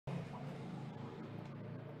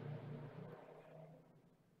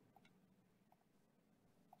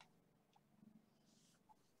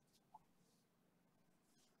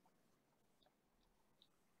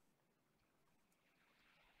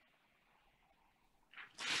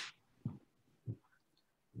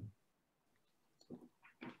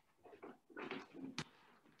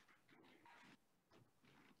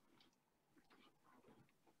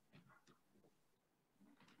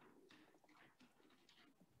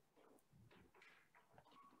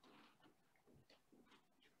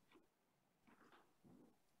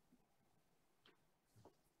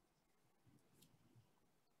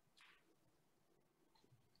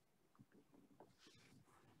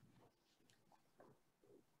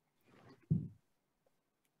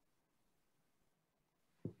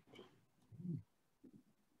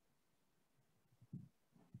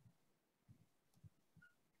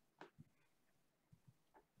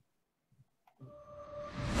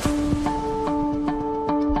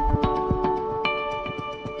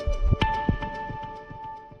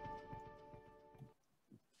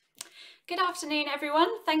afternoon, everyone.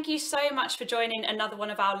 Thank you so much for joining another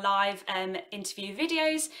one of our live interview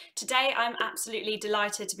videos. Today, I'm absolutely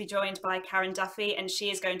delighted to be joined by Karen Duffy, and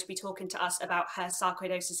she is going to be talking to us about her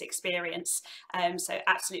sarcoidosis experience. So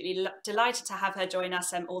absolutely delighted to have her join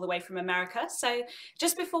us all the way from America. So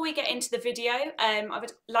just before we get into the video, I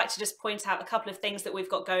would like to just point out a couple of things that we've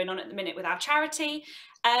got going on at the minute with our charity.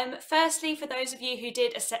 Firstly, for those of you who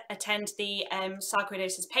did attend the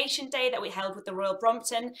sarcoidosis patient day that we held with the Royal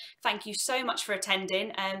Brompton, thank you so much for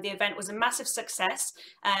attending. The event was a massive success,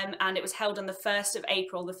 and it was held on the 1st of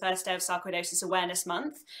April, the first day of Sarcoidosis Awareness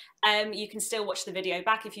Month. You can still watch the video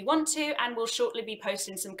back if you want to, and we'll shortly be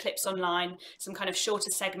posting some clips online, some kind of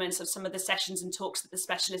shorter segments of some of the sessions and talks that the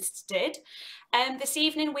specialists did. This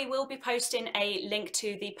evening we will be posting a link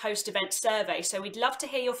to the post-event survey, so we'd love to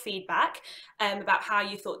hear your feedback about how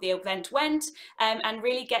you thought the event went, and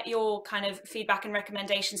really get your kind of feedback and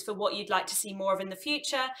recommendations for what you'd like to see more of in the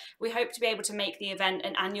future. We hope to be able to make the event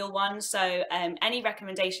an annual one, so any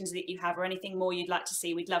recommendations that you have or anything more you'd like to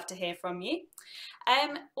see, we'd love to hear from you.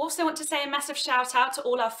 Also want to say a massive shout out to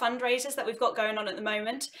all our fundraisers that we've got going on at the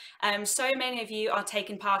moment. So many of you are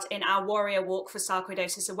taking part in our Warrior Walk for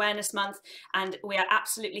Sarcoidosis Awareness Month, and we are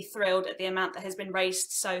absolutely thrilled at the amount that has been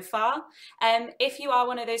raised so far. If you are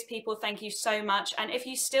one of those people, thank you so much. And if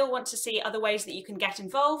you still want to see other ways that you can get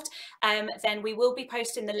involved, then we will be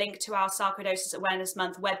posting the link to our Sarcoidosis Awareness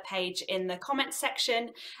Month webpage in the comments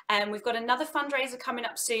section. We've got another fundraiser coming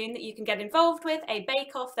up soon that you can get involved with, a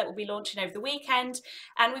bake-off that will be launching over the weekend.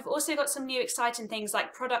 And we've also got some new exciting things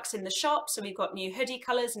like products in the shop. So we've got new hoodie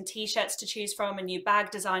colours and t-shirts to choose from, a new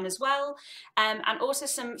bag design as well. And also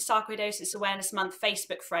some Sarcoidosis Awareness Month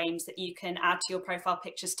Facebook frames that you can add to your profile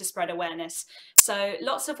pictures to spread awareness. So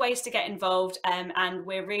lots of ways to get involved, and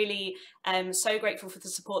we're really so grateful for the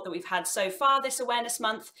support that we've had so far this Awareness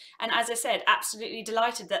Month. And as I said, absolutely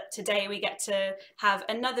delighted that today we get to have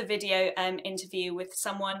another video interview with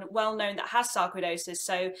someone well known that has sarcoidosis.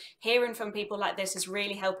 So hearing from people like this is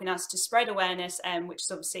really helping us to spread awareness, which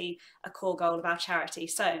is obviously a core goal of our charity.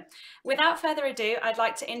 So without further ado, I'd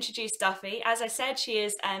like to introduce Duffy. As I said, she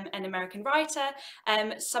is an American writer.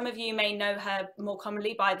 Some of you may know her more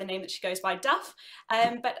commonly by the name that she goes by, Duff.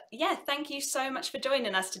 But yeah, thank you so much for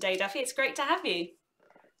joining us today, Duffy. It's great to have you.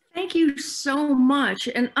 Thank you so much.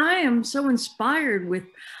 And I am so inspired with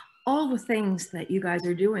all the things that you guys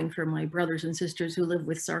are doing for my brothers and sisters who live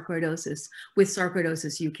with Sarcoidosis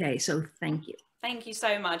UK. So thank you. Thank you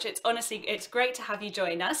so much. It's great to have you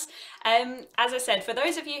join us. As I said, for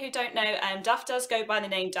those of you who don't know, Duff does go by the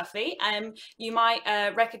name Duffy. You might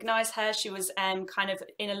recognize her. She was kind of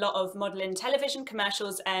in a lot of modeling television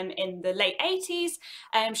commercials in the late 80s.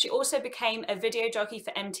 She also became a video jockey for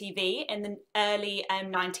MTV in the early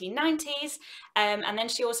 1990s. And then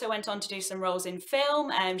she also went on to do some roles in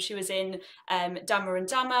film. She was in Dumber and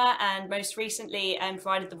Dumber, and most recently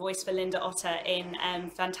provided the voice for Linda Otter in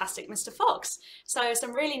Fantastic Mr. Fox. So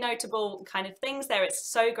some really notable kind of things there. It's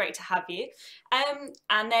so great to have you.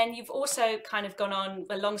 And then you've also kind of gone on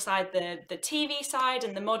alongside the TV side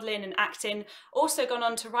and the modelling and acting, also gone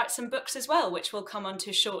on to write some books as well, which we'll come on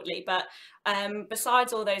to shortly. But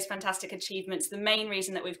besides all those fantastic achievements, the main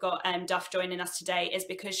reason that we've got Duff joining us today is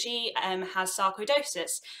because she has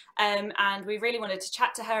sarcoidosis, and we really wanted to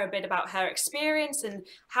chat to her a bit about her experience and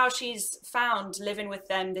how she's found living with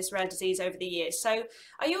this rare disease over the years. So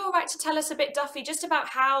are you all right to tell us a bit, Duffy, just about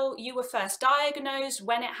how you were first diagnosed,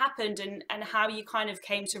 when it happened, and how you kind of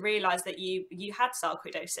came to realise that you had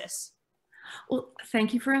sarcoidosis? Well,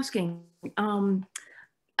 thank you for asking.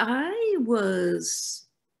 I was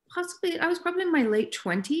probably in my late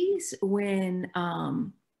 20s when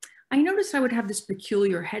I noticed I would have this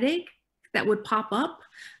peculiar headache that would pop up,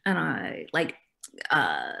 and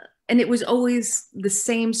and it was always the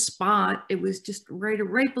same spot. It was just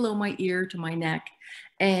right below my ear to my neck.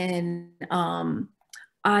 And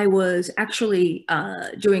I was actually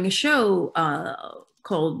doing a show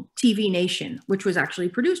called TV Nation, which was actually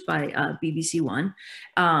produced by BBC One,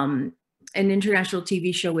 an international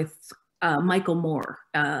TV show with Michael Moore,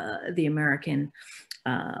 the American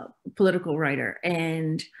political writer.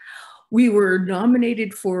 And we were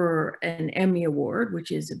nominated for an Emmy Award,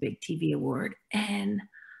 which is a big TV award. And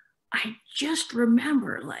I just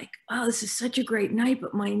remember like, oh, this is such a great night,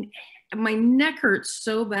 but my neck hurts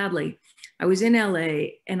so badly. I was in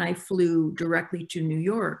LA and I flew directly to New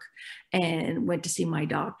York and went to see my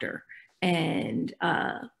doctor. And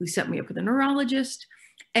we set me up with a neurologist.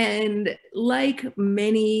 And like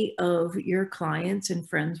many of your clients and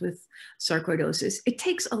friends with sarcoidosis, it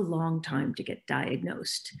takes a long time to get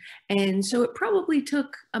diagnosed. And so it probably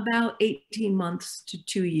took about 18 months to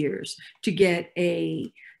 2 years to get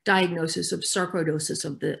a diagnosis of sarcoidosis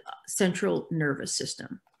of the central nervous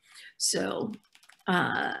system. So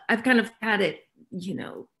I've kind of had it, you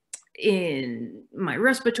know, in my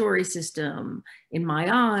respiratory system, in my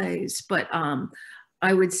eyes, but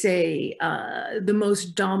I would say the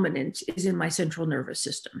most dominant is in my central nervous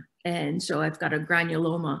system. And so I've got a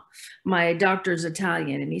granuloma. My doctor's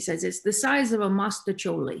Italian, and he says it's the size of a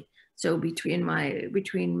mostaccioli. So between my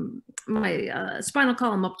spinal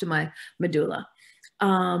column up to my medulla.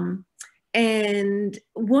 And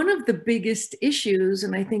one of the biggest issues,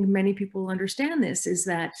 and I think many people understand this, is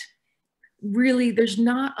that really there's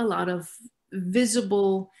not a lot of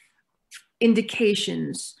visible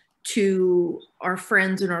indications to our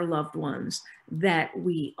friends and our loved ones that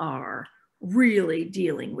we are really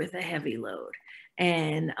dealing with a heavy load.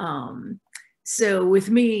 And so with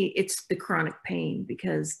me, it's the chronic pain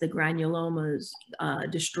because the granulomas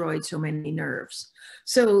destroyed so many nerves.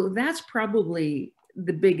 So that's probably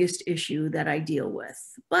the biggest issue that I deal with.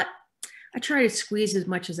 But I try to squeeze as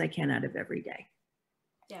much as I can out of every day.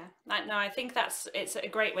 Yeah, no, I think it's a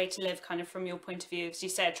great way to live, kind of from your point of view, as you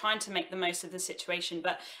said, trying to make the most of the situation.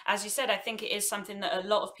 But as you said, I think it is something that a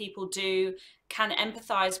lot of people can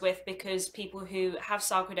empathize with, because people who have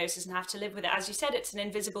sarcoidosis and have to live with it, as you said, it's an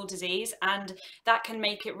invisible disease, and that can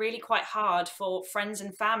make it really quite hard for friends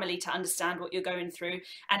and family to understand what you're going through.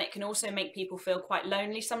 And it can also make people feel quite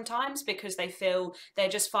lonely sometimes, because they feel they're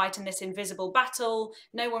just fighting this invisible battle.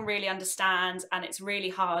 No one really understands, and it's really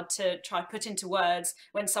hard to try put into words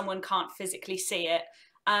when someone can't physically see it.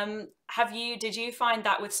 Did you find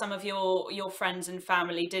that with some of your friends and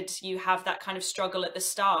family? Did you have that kind of struggle at the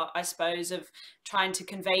start, I suppose, of trying to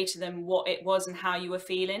convey to them what it was and how you were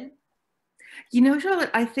feeling? You know,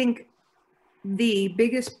 Charlotte, I think the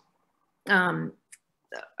biggest, I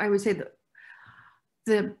would say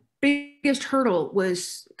the biggest hurdle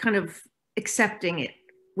was kind of accepting it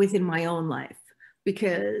within my own life,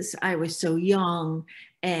 because I was so young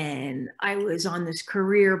and I was on this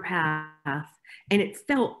career path, and it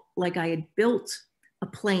felt like I had built a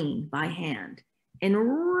plane by hand. And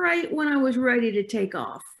right when I was ready to take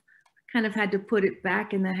off, I kind of had to put it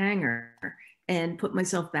back in the hangar and put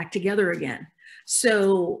myself back together again.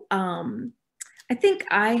 So I think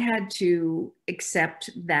I had to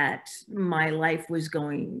accept that my life was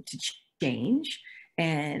going to change.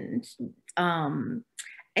 And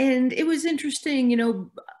it was interesting, you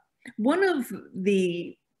know, one of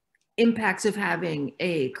the impacts of having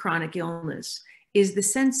a chronic illness is the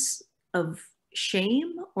sense of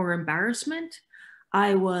shame or embarrassment.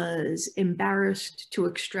 I was embarrassed to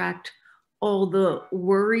extract all the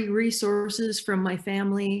worry resources from my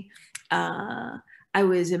family. I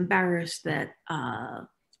was embarrassed that I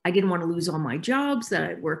didn't want to lose all my jobs that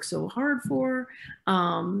I worked so hard for.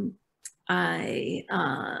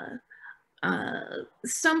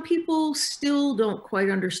 Some people still don't quite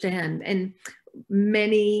understand, and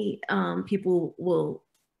many people will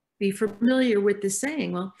be familiar with this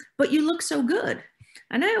saying, well, but you look so good.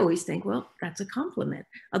 And I always think, well, that's a compliment.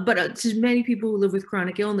 But to many people who live with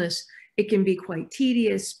chronic illness, it can be quite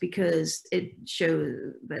tedious because it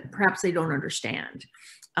shows that perhaps they don't understand.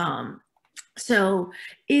 So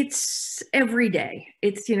it's every day.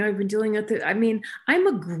 It's, you know, I've been dealing with it. I mean, I'm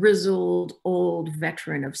a grizzled old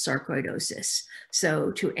veteran of sarcoidosis.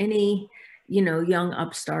 So to any, you know, young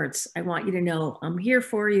upstarts, I want you to know I'm here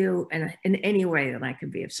for you, and in any way that I can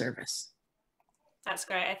be of service. That's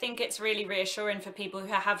great. I think it's really reassuring for people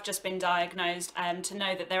who have just been diagnosed, to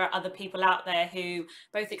know that there are other people out there who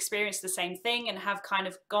both experience the same thing and have kind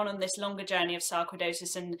of gone on this longer journey of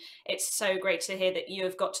sarcoidosis. And it's so great to hear that you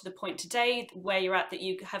have got to the point today where you're at, that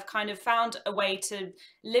you have kind of found a way to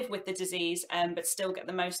live with the disease, but still get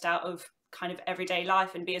the most out of kind of everyday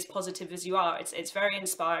life and be as positive as you are. It's very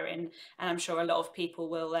inspiring, and I'm sure a lot of people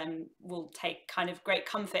will take kind of great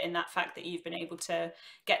comfort in that fact that you've been able to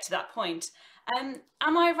get to that point. Am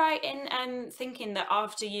I right in thinking that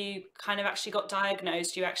after you kind of actually got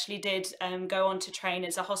diagnosed, you actually did go on to train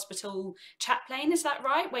as a hospital chaplain? Is that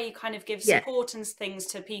right? Where you kind of give support and things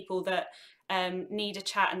to people that need a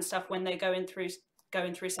chat and stuff when they're going through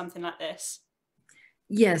something like this?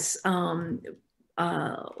 Yes.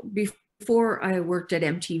 Before I worked at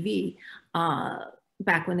MTV,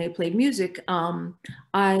 back when they played music,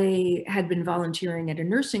 I had been volunteering at a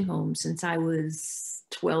nursing home since I was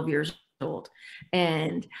 12 years old.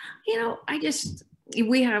 And, you know,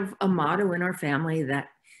 we have a motto in our family that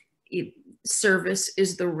service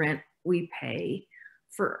is the rent we pay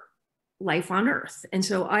for life on earth. And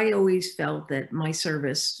so I always felt that my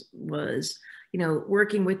service was, you know,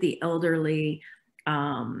 working with the elderly,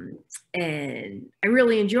 and I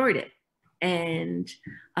really enjoyed it. And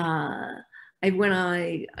when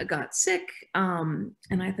I got sick, and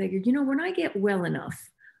I figured, when I get well enough,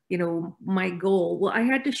 my goal, well, I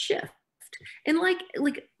had to shift. And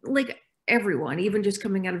like everyone, even just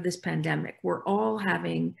coming out of this pandemic, we're all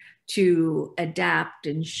having to adapt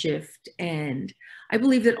and shift. And I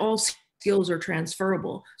believe that all skills are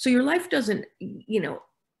transferable. So your life doesn't,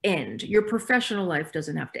 end. Your professional life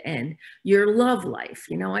doesn't have to end. Your love life.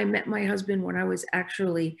 I met my husband when I was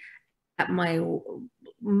actually at my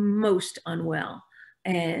most unwell.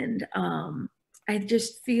 And I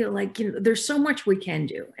just feel like, there's so much we can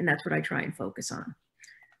do. And that's what I try and focus on.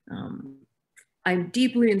 I'm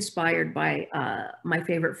deeply inspired by my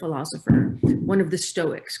favorite philosopher, one of the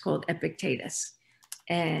Stoics, called Epictetus.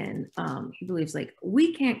 And he believes, like,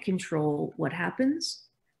 we can't control what happens.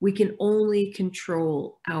 We can only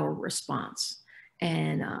control our response.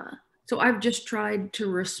 And so I've just tried to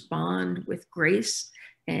respond with grace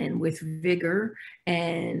and with vigor,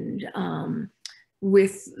 and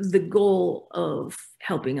with the goal of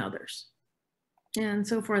helping others. And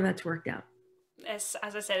so far that's worked out. As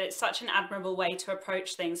I said, it's such an admirable way to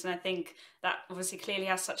approach things, and I think that obviously clearly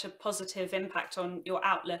has such a positive impact on your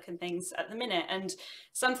outlook and things at the minute. And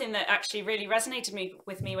something that actually really resonated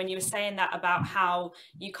with me when you were saying that, about how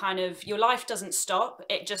you your life doesn't stop,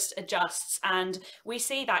 it just adjusts. And we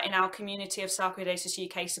see that in our community of Sarcoidosis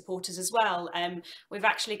UK supporters as well. We've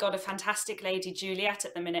actually got a fantastic lady, Juliet,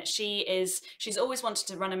 at the minute. She's always wanted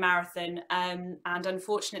to run a marathon, and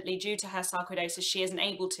unfortunately, due to her sarcoidosis, she isn't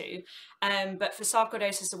able to. But for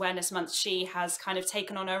Sarcoidosis Awareness Month, she has kind of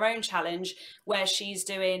taken on her own challenge, where she's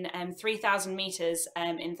doing 3,000 meters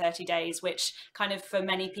in 30 days, which kind of, for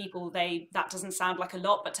many people, that doesn't sound like a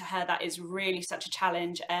lot, but to her that is really such a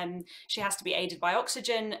challenge. She has to be aided by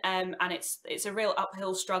oxygen, and it's a real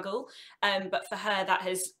uphill struggle. But for her, that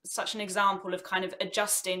is such an example of kind of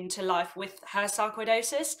adjusting to life with her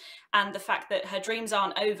sarcoidosis, and the fact that her dreams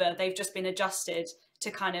aren't over, they've just been adjusted to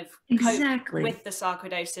kind of cope with the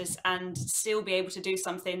sarcoidosis and still be able to do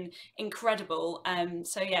something incredible.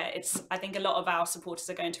 So yeah, I think a lot of our supporters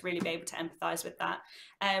are going to really be able to empathise with that.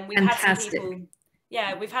 We've Fantastic. had some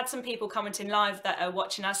people, we've had some people commenting live that are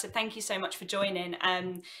watching us, so thank you so much for joining.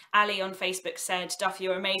 Ali on Facebook said, "Duffy,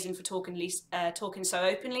 you're amazing for talking so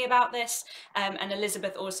openly about this." And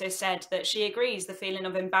Elizabeth also said that she agrees the feeling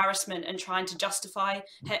of embarrassment and trying to justify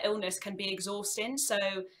her illness can be exhausting. So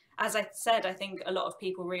as I said, I think a lot of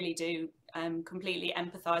people really do completely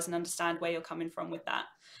empathise and understand where you're coming from with that.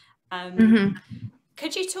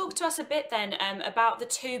 Could you talk to us a bit then about the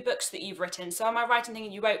 2 books that you've written? So am I right in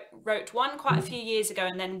thinking you wrote one quite a few years ago,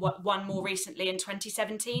 and then one more recently in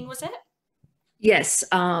 2017, was it? Yes.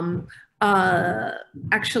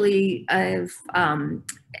 Actually, I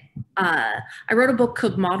wrote a book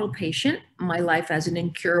called Model Patient: My Life as an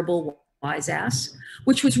Incurable Wise Ass,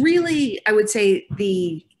 which was really, I would say,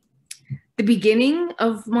 the beginning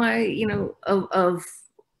of my, of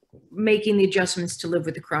making the adjustments to live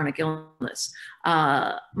with the chronic illness.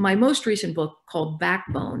 My most recent book, called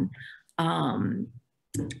Backbone,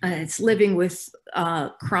 it's living with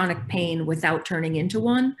chronic pain without turning into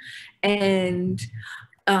one. And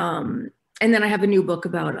then I have a new book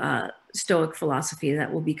about Stoic philosophy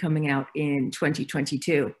that will be coming out in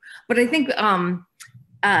 2022. But I think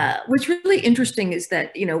what's really interesting is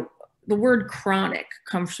that, the word chronic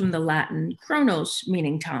comes from the Latin chronos,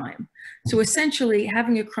 meaning time. So essentially,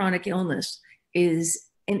 having a chronic illness is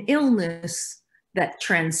an illness that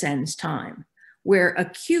transcends time, where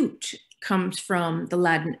acute comes from the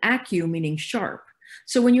Latin acu, meaning sharp.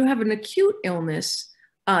 So when you have an acute illness,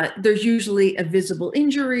 there's usually a visible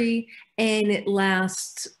injury, and it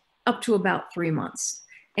lasts up to about 3 months.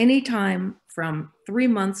 Anytime from 3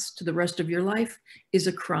 months to the rest of your life is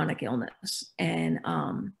a chronic illness. And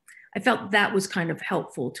I felt that was kind of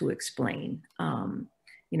helpful to explain,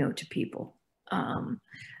 to people.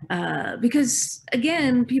 Because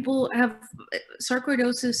again, people have,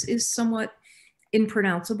 sarcoidosis is somewhat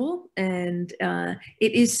impronounceable, and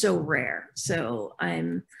it is so rare. So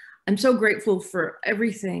I'm so grateful for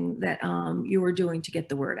everything that you are doing to get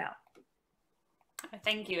the word out.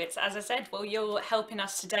 Thank you. It's, as I said, well, you're helping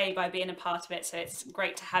us today by being a part of it, so it's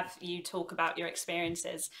great to have you talk about your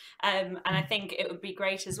experiences. And I think it would be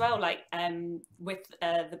great as well, like with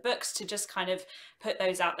the books, to just kind of put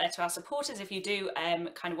those out there to our supporters. If you do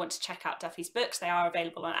kind of want to check out Duffy's books, they are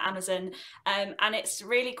available on Amazon. And it's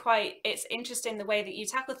really it's interesting the way that you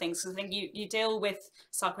tackle things. So I think you deal with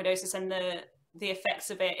sarcoidosis and the effects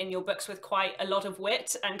of it in your books with quite a lot of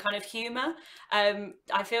wit and kind of humor.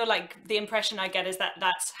 I feel like the impression I get is that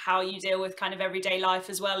that's how you deal with kind of everyday life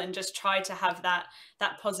as well, and just try to have that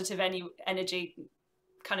positive energy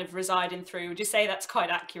kind of residing through. Would you say that's quite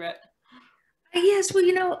accurate? Yes,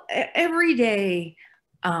 well, every day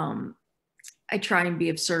I try and be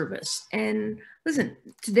of service. And listen,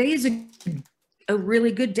 today is a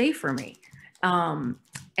really good day for me. Um,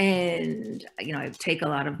 and, I take a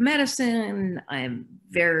lot of medicine. I'm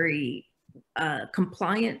very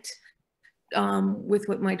compliant with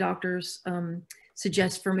what my doctors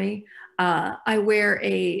suggest for me. I wear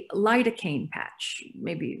a lidocaine patch.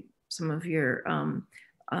 Maybe some of your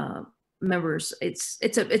uh, members. It's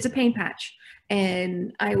a pain patch.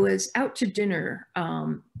 And I was out to dinner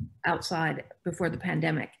outside before the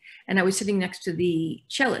pandemic, and I was sitting next to the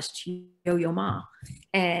cellist Yo-Yo Ma,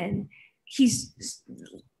 and he's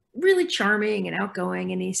really charming and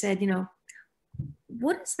outgoing. And he said,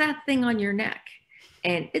 what is that thing on your neck?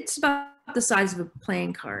 And it's about the size of a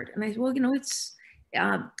playing card. And I said, well, it's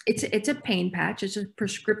a pain patch. It's a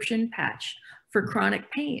prescription patch for chronic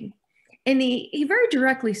pain. And he very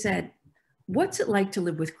directly said, what's it like to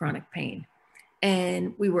live with chronic pain?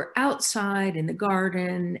 And we were outside in the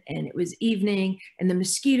garden, and it was evening, and the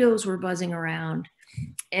mosquitoes were buzzing around.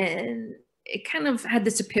 And it kind of had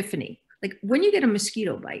this epiphany. Like, when you get a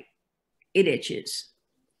mosquito bite, it itches.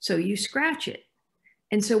 So you scratch it.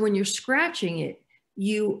 And so when you're scratching it,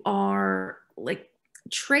 you are like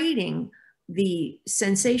trading the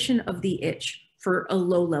sensation of the itch for a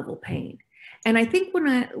low level pain. And I think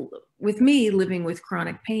with me living with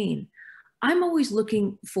chronic pain, I'm always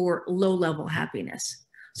looking for low level happiness.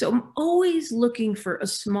 So I'm always looking for a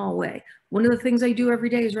small way. One of the things I do every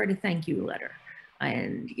day is write a thank you letter.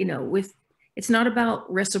 And, it's not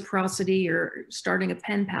about reciprocity or starting a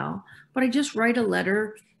pen pal, but I just write a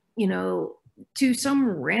letter, to some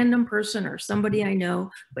random person or somebody I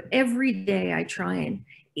know. But every day I try and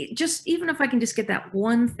even if I can just get that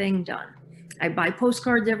one thing done. I buy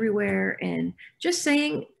postcards everywhere and just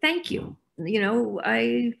saying thank you.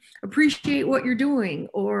 I appreciate what you're doing,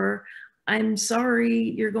 or I'm sorry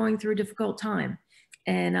you're going through a difficult time.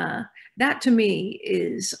 And that to me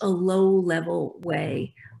is a low level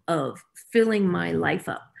way of filling my life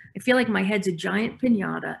up. I feel like my head's a giant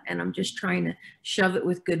piñata and I'm just trying to shove it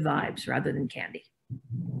with good vibes rather than candy.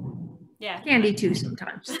 Yeah. Candy too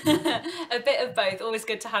sometimes. A bit of both. Always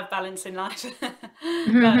good to have balance in life.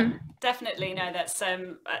 But definitely, no, that's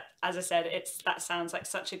as I said, that sounds like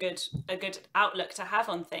such a good outlook to have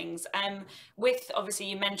on things. With,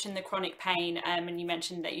 obviously, you mentioned the chronic pain, and you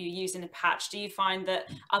mentioned that you're using a patch. Do you find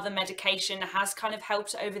that other medication has kind of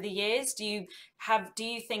helped over the years? Do you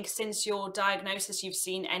think since your diagnosis you've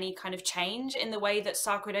seen any kind of change in the way that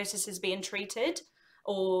sarcoidosis is being treated?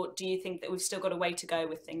 Or do you think that we've still got a way to go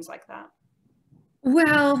with things like that?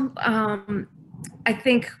 Well, I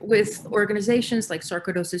think with organizations like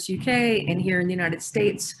Sarcoidosis UK and here in the United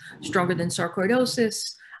States, Stronger Than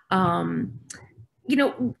Sarcoidosis,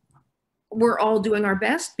 we're all doing our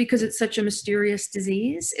best because it's such a mysterious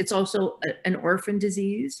disease. It's also an orphan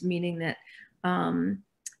disease, meaning that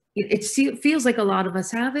it feels like a lot of us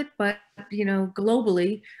have it, but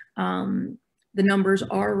globally, the numbers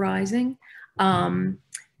are rising. And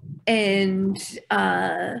in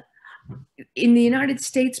the United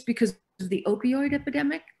States, because of the opioid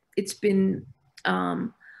epidemic, it's been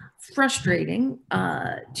frustrating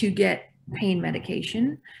to get pain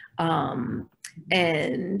medication.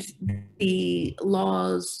 And the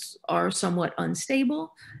laws are somewhat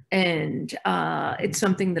unstable. And it's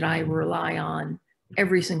something that I rely on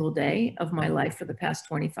every single day of my life for the past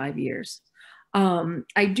 25 years.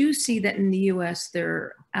 I do see that in the US,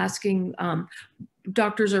 they're asking,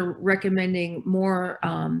 doctors are recommending more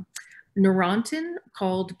Neurontin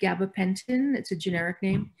called gabapentin. It's a generic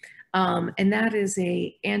name. And that is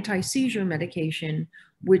a anti-seizure medication,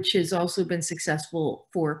 which has also been successful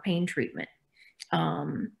for pain treatment.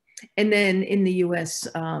 And then in the US,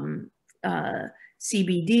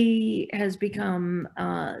 CBD has become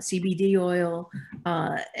CBD oil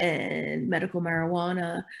and medical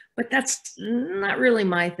marijuana, but that's not really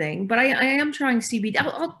my thing. But I am trying CBD.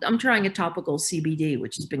 I'm trying a topical CBD,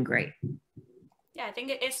 which has been great. Yeah, I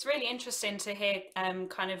think it's really interesting to hear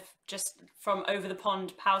kind of just from over the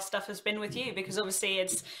pond how stuff has been with you, because obviously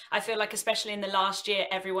I feel like especially in the last year,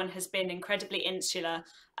 everyone has been incredibly insular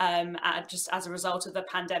just as a result of the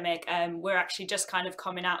pandemic. We're actually just kind of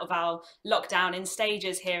coming out of our lockdown in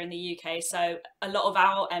stages here in the UK. So a lot of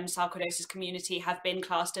our sarcoidosis community have been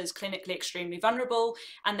classed as clinically extremely vulnerable,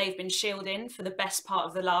 and they've been shielded in for the best part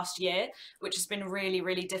of the last year, which has been really,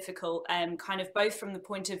 really difficult, kind of both from the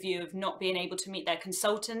point of view of not being able to meet their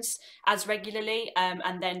consultants as regularly,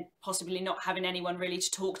 and then possibly not having anyone really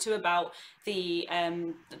to talk to about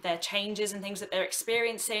their changes and things that they're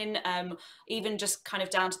experiencing, even just kind of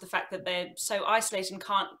down to the fact that they're so isolated and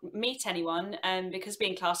can't meet anyone, because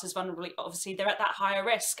being classed as vulnerable, obviously they're at that higher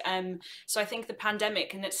risk. So I think the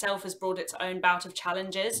pandemic in itself has brought its own bout of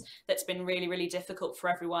challenges that's been really, really difficult for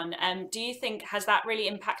everyone. Do you think, has that really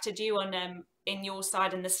impacted you on in your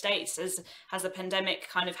side in the States? Has the pandemic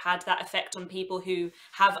kind of had that effect on people who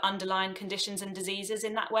have underlying conditions and diseases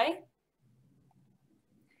in that way?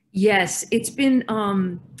 Yes, it's been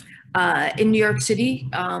in New York City,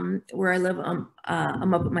 where I live.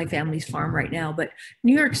 I'm up at my family's farm right now, but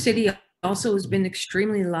New York City also has been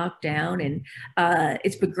extremely locked down, and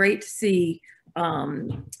it's been great to see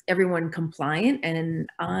everyone compliant. And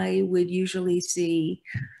I would usually see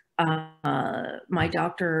my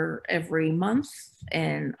doctor every month,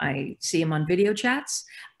 and I see him on video chats.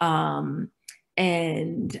 And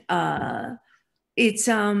it's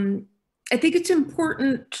I think it's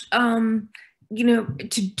important,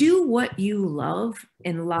 to do what you love,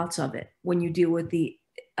 and lots of it, when you deal with the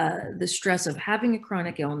stress of having a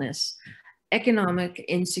chronic illness, economic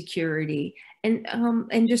insecurity,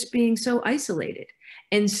 and just being so isolated.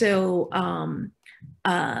 And so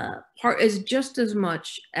part is just as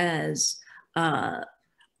much as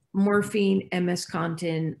morphine,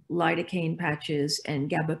 MS-Contin, lidocaine patches, and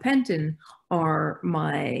gabapentin are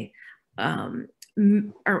my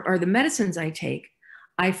are the medicines I take.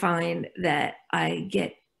 I find that I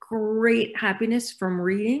get great happiness from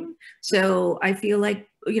reading. So I feel like,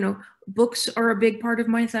 books are a big part of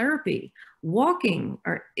my therapy. Walking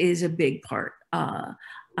is a big part. And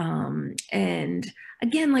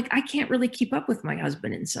again, like, I can't really keep up with my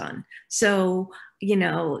husband and son. So,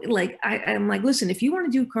 like, I'm like, listen, if you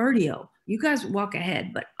want to do cardio, you guys walk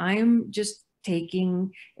ahead, but I'm just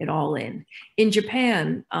taking it all in. In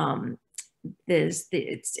Japan,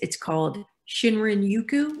 it's called Shinrin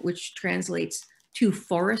Yuku, which translates to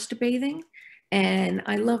forest bathing. And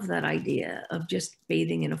I love that idea of just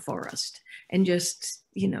bathing in a forest and just,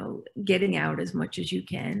 getting out as much as you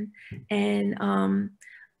can. And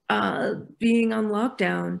being on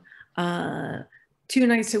lockdown, 2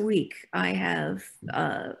 nights a week, I have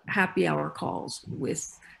happy hour calls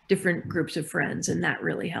with different groups of friends, and that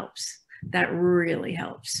really helps. That really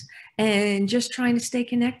helps. And just trying to stay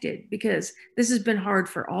connected, because this has been hard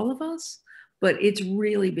for all of us, but it's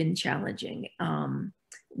really been challenging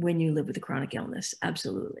when you live with a chronic illness.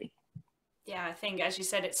 Absolutely. Yeah, I think, as you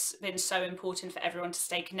said, it's been so important for everyone to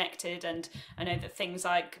stay connected, and I know that things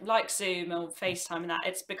like Zoom or FaceTime and that,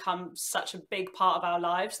 it's become such a big part of our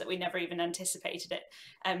lives that we never even anticipated it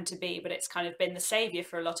to be, but it's kind of been the savior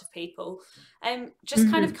for a lot of people. Just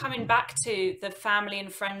kind of coming back to the family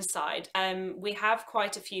and friends side, we have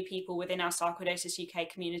quite a few people within our Sarcoidosis UK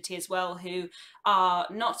community as well who are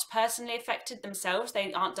not personally affected themselves.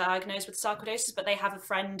 They aren't diagnosed with sarcoidosis, but they have a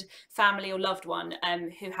friend, family, or loved one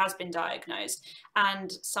who has been diagnosed.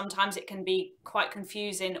 And sometimes it can be quite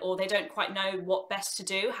confusing, or they don't quite know what best to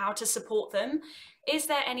do, how to support them. Is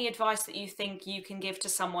there any advice that you think you can give to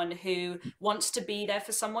someone who wants to be there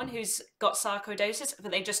for someone who's got sarcoidosis,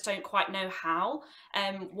 but they just don't quite know how?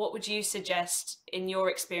 What would you suggest, in your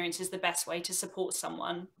experience, is the best way to support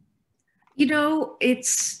someone?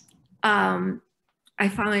 It's, I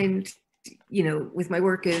find, with my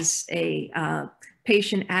work as a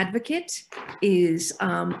patient advocate, is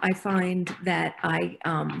I find that I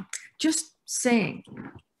just saying,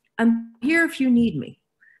 I'm here if you need me.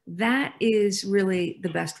 That is really the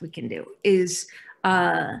best we can do.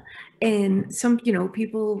 And some,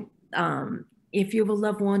 people, if you have a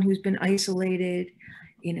loved one who's been isolated,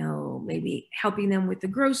 maybe helping them with the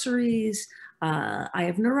groceries. I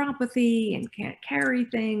have neuropathy and can't carry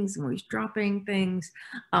things. I'm always dropping things.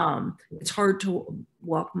 It's hard to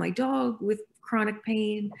walk my dog with chronic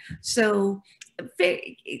pain. So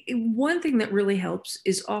one thing that really helps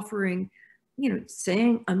is offering,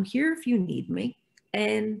 saying, I'm here if you need me.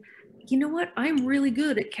 And you know what? I'm really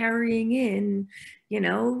good at carrying in,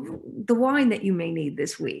 the wine that you may need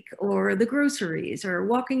this week, or the groceries, or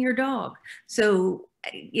walking your dog. So,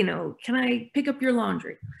 can I pick up your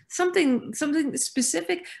laundry? Something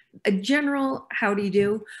specific, a general, how do you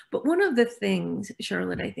do? But one of the things,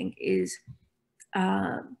 Charlotte, I think is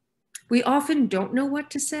we often don't know what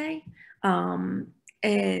to say.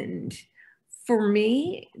 And for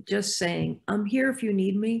me, just saying, I'm here if you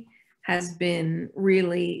need me, has been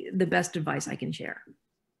really the best advice I can share.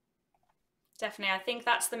 Definitely. I think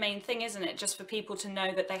that's the main thing, isn't it? Just for people to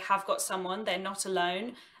know that they have got someone, they're not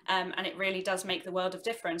alone. And it really does make the world of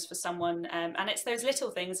difference for someone. And it's those little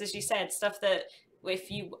things, as you said, stuff that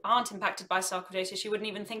if you aren't impacted by sarcoidosis, you wouldn't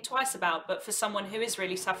even think twice about. But for someone who is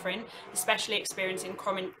really suffering, especially experiencing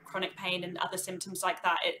chronic pain and other symptoms like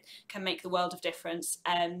that, it can make the world of difference.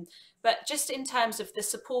 But just in terms of the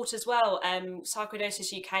support as well,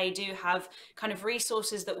 Sarcoidosis UK do have kind of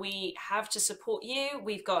resources that we have to support you.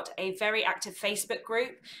 We've got a very active Facebook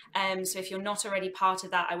group. So if you're not already part of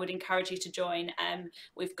that, I would encourage you to join.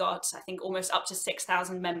 We've got, I think, almost up to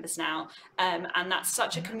 6,000 members now. And that's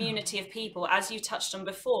such a community of people. As you touched on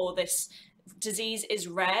before, this disease is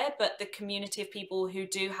rare, but the community of people who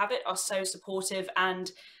do have it are so supportive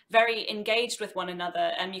and very engaged with one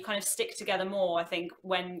another, and you kind of stick together more, I think,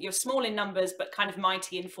 when you're small in numbers but kind of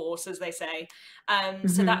mighty in force, as they say.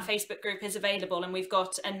 So that Facebook group is available, and we've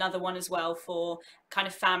got another one as well for kind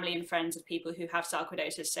of family and friends of people who have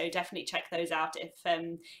sarcoidosis, so definitely check those out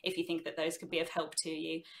if you think that those could be of help to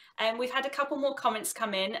you. We've had a couple more comments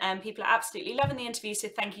come in, and people are absolutely loving the interview, so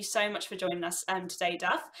thank you so much for joining us today,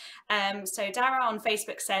 Duff. So Dara on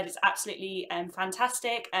Facebook said it's absolutely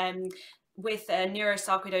fantastic. With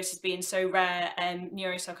neurosarcoidosis being so rare,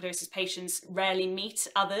 neurosarcoidosis patients rarely meet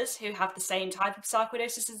others who have the same type of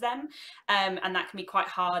sarcoidosis as them, and that can be quite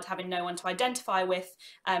hard, having no one to identify with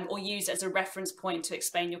or use as a reference point to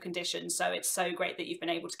explain your condition. So it's so great that you've been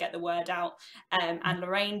able to get the word out. And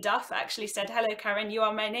Lorraine Duff actually said, "Hello Karen, you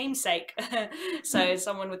are my namesake." So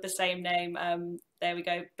someone with the same name, there we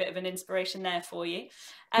go, bit of an inspiration there for you.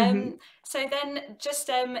 So then just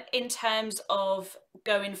in terms of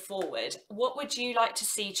going forward, what would you like to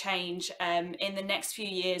see change in the next few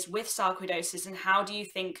years with sarcoidosis, and how do you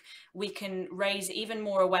think we can raise even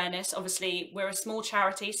more awareness? Obviously, we're a small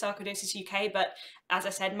charity, Sarcoidosis UK, but as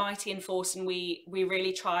I said, mighty in force, and we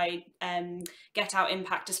really try get our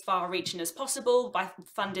impact as far reaching as possible by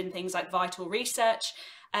funding things like vital research.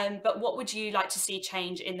 But what would you like to see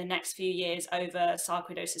change in the next few years over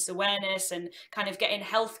sarcoidosis awareness and kind of getting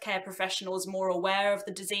healthcare professionals more aware of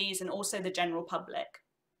the disease and also the general public?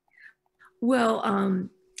 Well,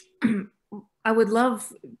 I would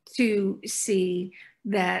love to see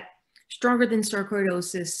that Stronger Than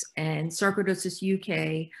Sarcoidosis and Sarcoidosis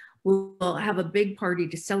UK will have a big party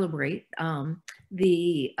to celebrate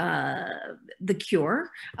the cure.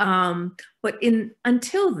 But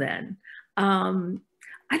until then,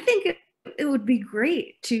 I think it would be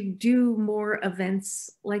great to do more events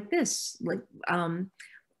like this, like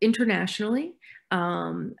internationally,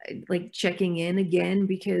 like checking in again,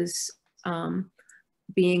 because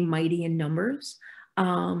being mighty in numbers.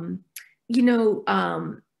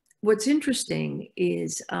 What's interesting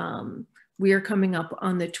is we are coming up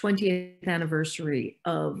on the 20th anniversary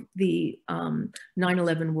of the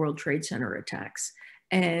 9/11 World Trade Center attacks.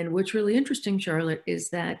 And what's really interesting, Charlotte,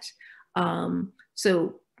 is that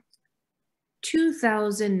so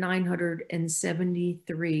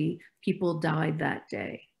 2,973 people died that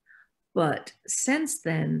day. But since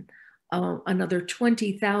then, another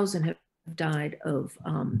 20,000 have died of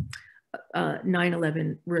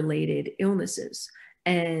 9/11 related illnesses.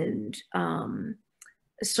 And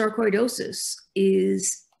sarcoidosis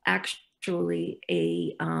is actually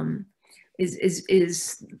is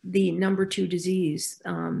the #2 disease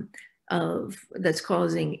that's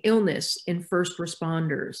causing illness in first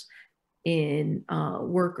responders, in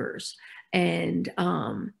workers. And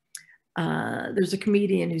there's a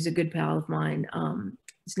comedian who's a good pal of mine.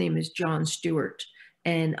 His name is Jon Stewart,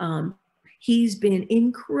 and he's been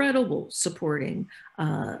incredible supporting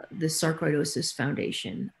the Sarcoidosis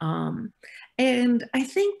Foundation. And I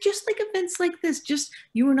think just like events like this, just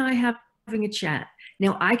you and I having a chat.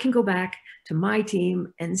 Now I can go back to my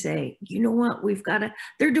team and say, you know what,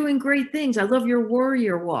 they're doing great things. I love your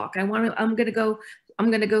warrior walk. I'm gonna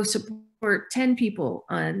go support 10 people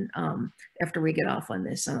on after we get off on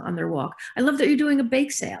this on their walk. I love that you're doing a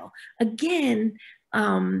bake sale. Again,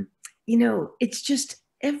 it's just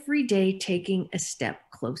every day taking a step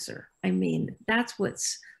closer. I mean, that's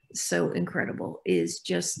what's so incredible, is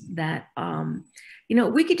just that,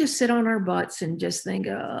 we could just sit on our butts and just think,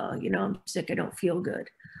 oh, I'm sick, I don't feel good.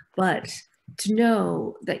 But to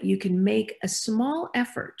know that you can make a small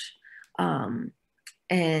effort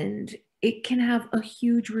and it can have a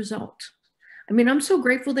huge result. I mean, I'm so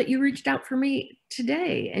grateful that you reached out for me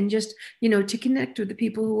today, and just, to connect with the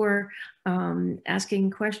people who are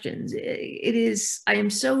asking questions. I am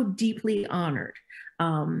so deeply honored.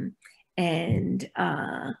 And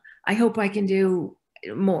I hope I can do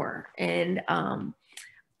more. And,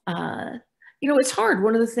 it's hard.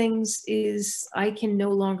 One of the things is I'm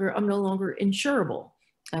no longer insurable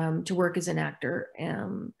to work as an actor.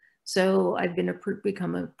 So I've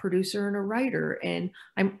become a producer and a writer, and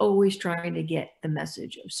I'm always trying to get the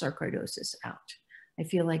message of sarcoidosis out. I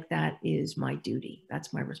feel like that is my duty.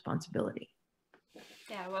 That's my responsibility.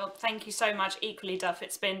 Yeah, well, thank you so much. Equally, Duff,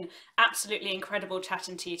 it's been absolutely incredible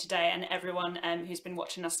chatting to you today, and everyone who's been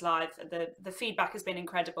watching us live. The feedback has been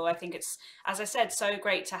incredible. I think it's, as I said, so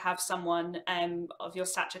great to have someone of your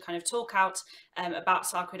stature kind of talk out about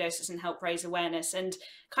sarcoidosis and help raise awareness. And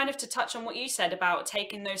kind of to touch on what you said about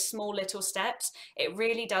taking those small little steps, it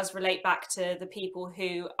really does relate back to the people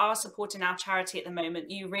who are supporting our charity at the moment.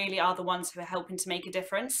 You really are the ones who are helping to make a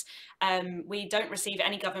difference. We don't receive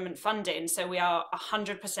any government funding, so we are 100%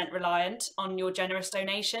 reliant on your generous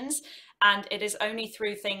donations. And it is only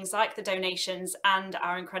through things like the donations and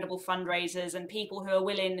our incredible fundraisers and people who are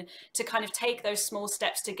willing to kind of take those small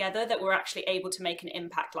steps together that we're actually able to make an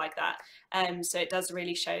impact like that. So it does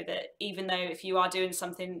really show that even though if you are doing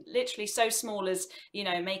something literally so small as, you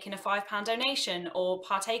know, making a £5 donation or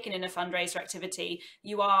partaking in a fundraiser activity,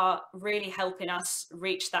 you are really helping us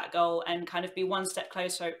reach that goal and kind of be one step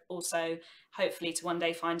closer also, hopefully, to one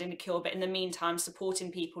day finding a cure. But in the meantime,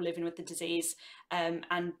 supporting people living with the disease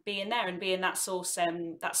and being there and being that source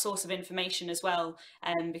of information as well.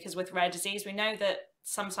 Because with rare disease, we know that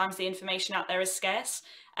sometimes the information out there is scarce.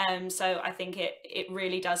 So I think it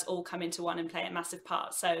really does all come into one and play a massive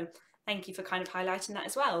part. So thank you for kind of highlighting that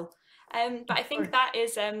as well. But I think that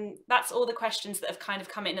is that's all the questions that have kind of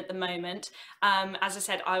come in at the moment. As I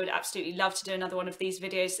said, I would absolutely love to do another one of these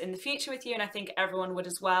videos in the future with you, and I think everyone would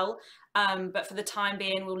as well. But for the time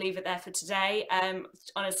being, we'll leave it there for today.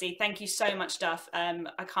 Honestly, thank you so much, Duff.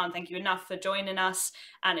 I can't thank you enough for joining us,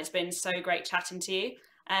 and it's been so great chatting to you.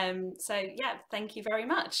 So yeah, thank you very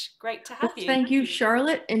much. Great to have you. Thank you,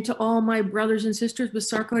 Charlotte, and to all my brothers and sisters with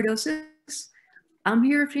sarcoidosis. I'm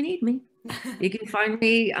here if you need me. You can find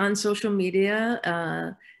me on social media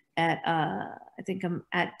at I think I'm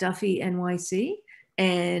at Duffy NYC,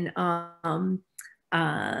 and on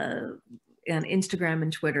Instagram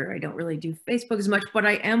and Twitter. I don't really do Facebook as much, but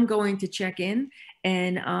I am going to check in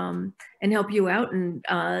and help you out and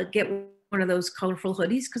get one of those colorful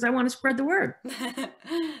hoodies because I want to spread the word.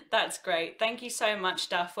 That's great. Thank you so much,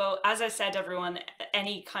 Duff. Well, as I said, everyone,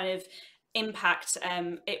 any kind of impact,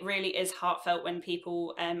 it really is heartfelt when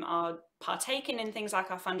people are partaking in things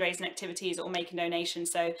like our fundraising activities or making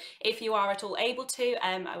donations. So if you are at all able to,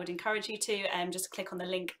 I would encourage you to just click on the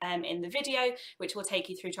link in the video, which will take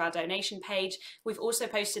you through to our donation page. We've also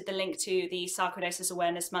posted the link to the Sarcoidosis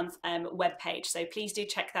Awareness Month webpage, so please do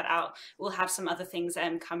check that out. We'll have some other things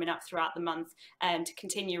coming up throughout the month to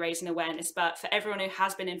continue raising awareness. But for everyone who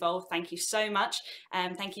has been involved, thank you so much.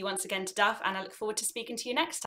 Thank you once again to Duff, and I look forward to speaking to you next time.